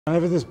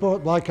Whenever this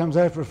bloke comes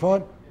out for a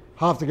fight,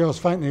 half the girls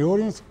faint in the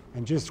audience,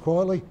 and just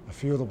quietly, a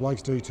few of the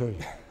blokes do too.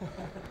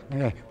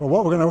 Okay, well,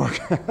 what we're going to work.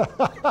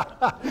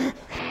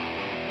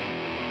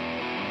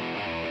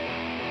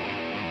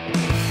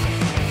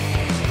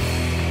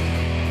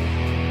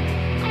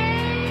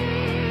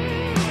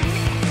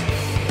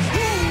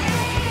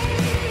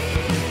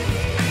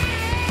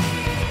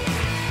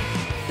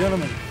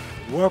 Gentlemen,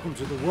 welcome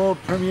to the world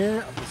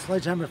premiere of the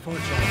Sledgehammer Fight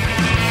Show.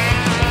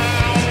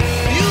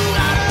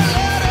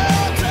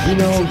 You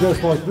know I'm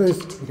dressed like this,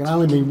 it can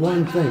only mean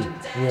one thing.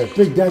 We have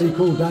Big Daddy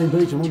Cool Dane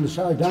Beecham on the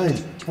show. Dane,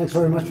 thanks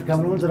very much for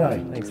coming on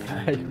today. Thanks,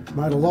 mate.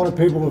 Mate, a lot of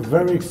people are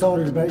very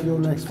excited about your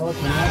next fight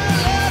tonight.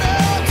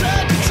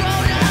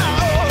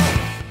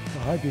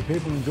 I hope you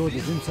people enjoyed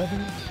the gym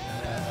session.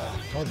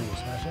 Told you to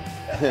smash it.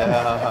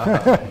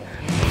 Yeah.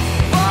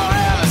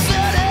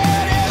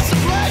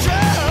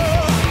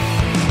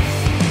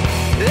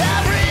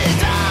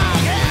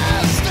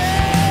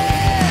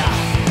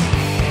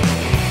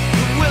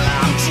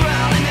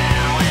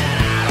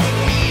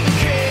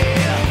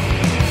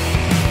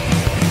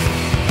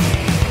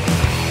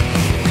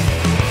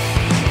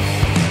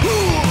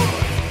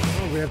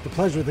 We have the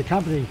pleasure of the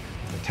company of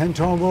the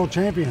 10-time world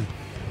champion,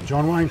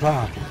 John Wayne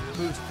Park.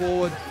 Moves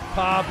forward,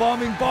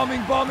 bombing,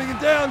 and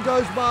down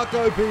goes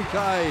Marco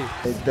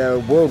PK. The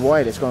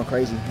worldwide, it's gone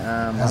crazy.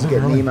 I'm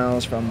getting really?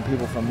 emails from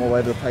people from all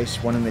over the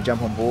place wanting to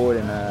jump on board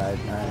and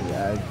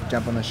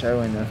jump on the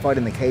show and fight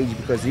in the cage,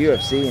 because the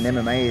UFC and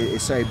MMA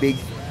is so big,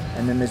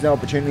 and then there's no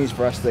opportunities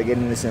for us to get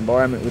in this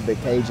environment with the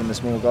cage and the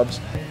small gobs.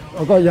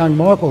 I've got young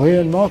Michael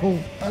here, and Michael,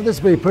 this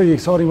will be a pretty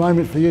exciting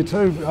moment for you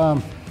too.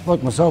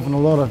 Like myself and a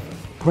lot of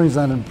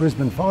Queensland and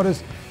Brisbane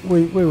fighters,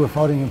 we were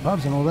fighting in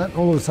pubs and all that.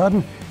 All of a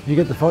sudden, you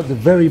get to fight the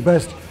very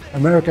best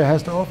America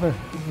has to offer,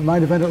 the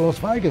main event at Las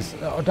Vegas.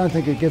 I don't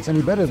think it gets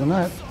any better than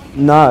that.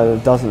 No,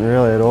 it doesn't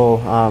really at all.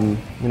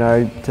 You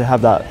know, to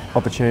have that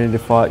opportunity to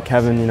fight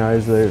Kevin, you know,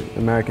 as the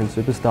American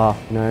superstar,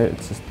 you know,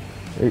 it's just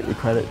a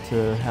credit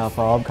to how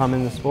far I've come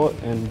in the sport,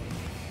 and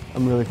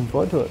I'm really looking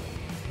forward to it.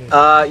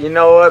 You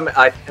know,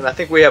 I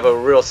think we have a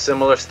real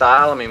similar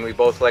style. I mean, we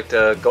both like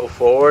to go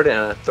forward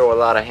and throw a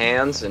lot of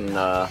hands, and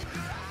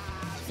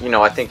you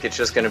know, I think it's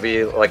just going to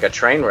be like a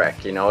train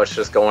wreck. You know, it's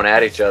just going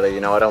at each other. You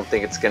know, I don't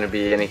think it's going to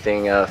be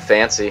anything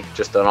fancy,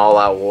 just an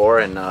all-out war,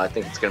 and I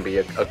think it's going to be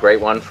a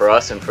great one for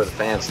us and for the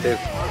fans too. He'll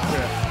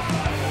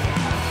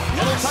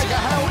take a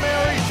Hail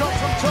Mary shot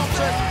from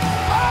Thompson.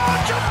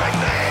 Oh, jumping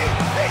knee!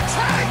 He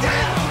tagged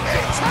it! He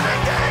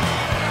tagged it!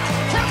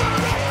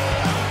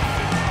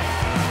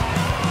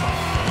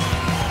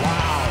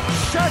 Wow!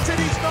 Shattered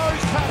his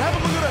nose pad. Have a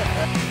look at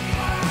it.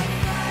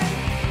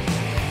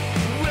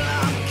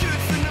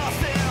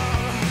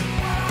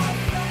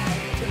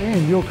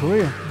 In your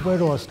career, where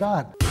do I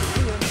start?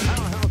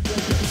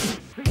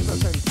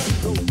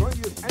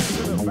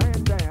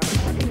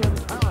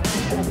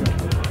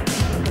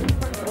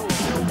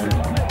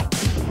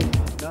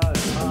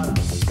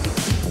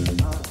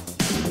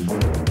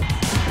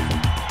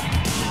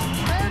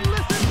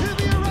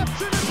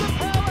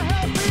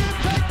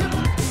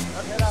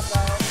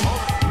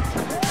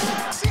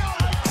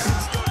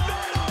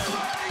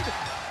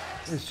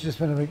 It's just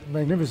been a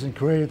magnificent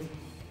career,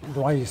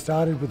 the way you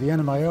started with the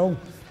NMAL,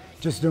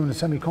 just doing the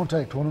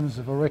semi-contact tournaments,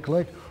 if I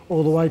recollect,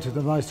 all the way to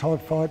the most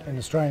hyped fight in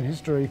Australian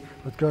history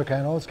with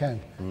Gurkhan Ozcan.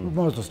 We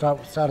might as well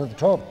start at the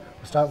top.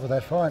 We'll start with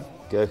that fight.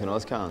 Gurkhan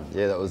Ozcan,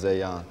 yeah, that was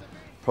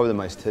probably the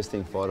most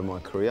testing fight of my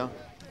career.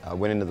 I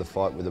went into the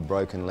fight with a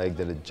broken leg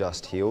that had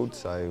just healed,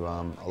 so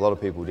a lot of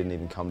people didn't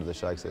even come to the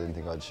show because they didn't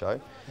think I'd show.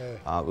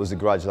 Yeah. It was a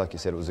grudge, like you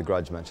said, it was a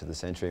grudge match of the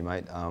century,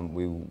 mate.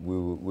 We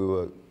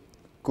were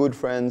good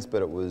friends,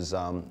 but it was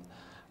one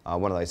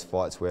of those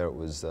fights where it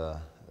was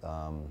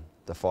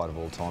the fight of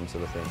all time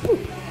sort of thing.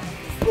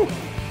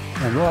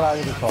 And right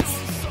over the top.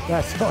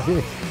 That's not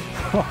it.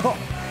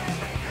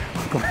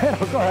 Glad I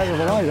got out of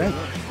the way then.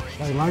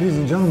 So, ladies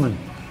and gentlemen,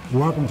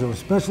 welcome to a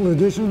special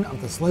edition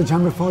of the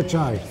Sledgehammer Fight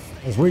Show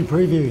as we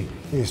preview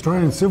the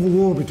Australian Civil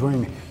War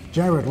between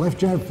Jared Left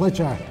Jab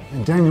Fletcher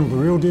and Daniel the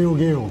Real Deal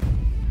Gill.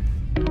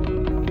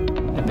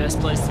 The best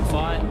place to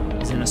fight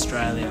is in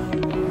Australia.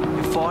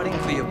 You're fighting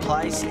for your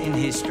place in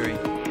history.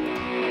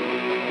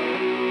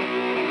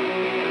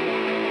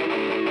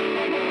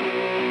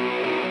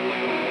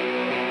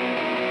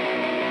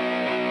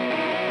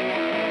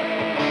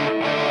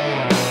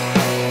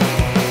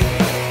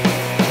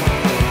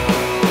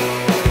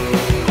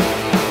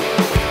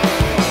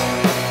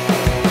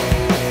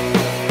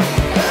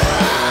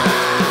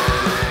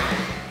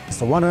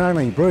 The one and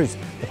only Bruce,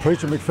 the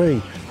Preacher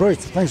McPhee. Bruce,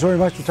 thanks very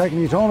much for taking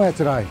your time out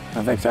today.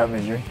 Thanks for having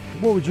me, Drew.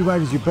 What would you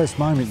rate as your best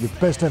moment, your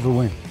best ever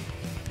win?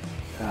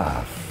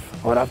 I'd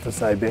have to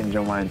say beating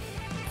John Wayne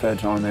third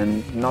time,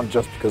 and not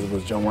just because it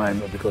was John Wayne,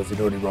 but because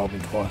he'd already rolled me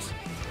twice.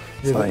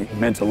 Yeah, so it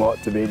meant a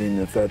lot to beat him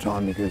the third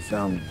time because he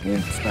smacked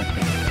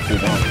me a few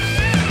times.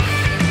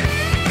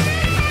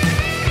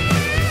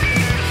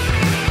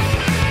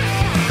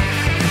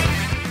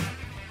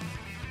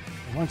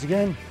 Once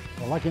again,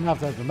 we're lucky enough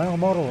to have the male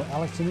model,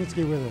 Alex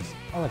Sinitsky, with us.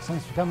 Alex,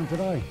 thanks for coming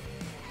today.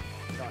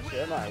 Nice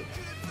shirt, mate.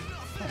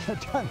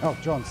 Don't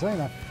knock John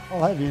Cena.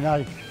 I'll have you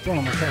know, John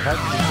and myself hate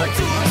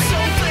to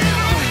be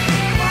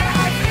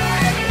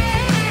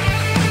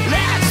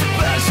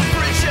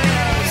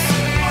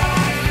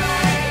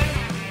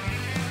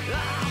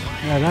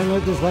Now, don't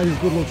let this lady's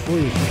good looks fool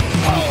you.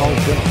 She's uncold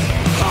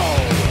girl.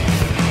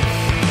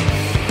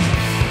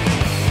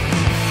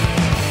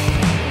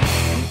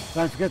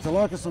 Don't forget to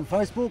like us on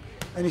Facebook.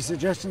 Any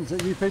suggestions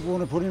that you people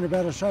want to put in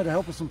about our show to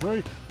help us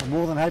improve, I'm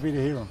more than happy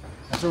to hear them.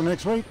 Until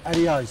next week,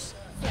 adios.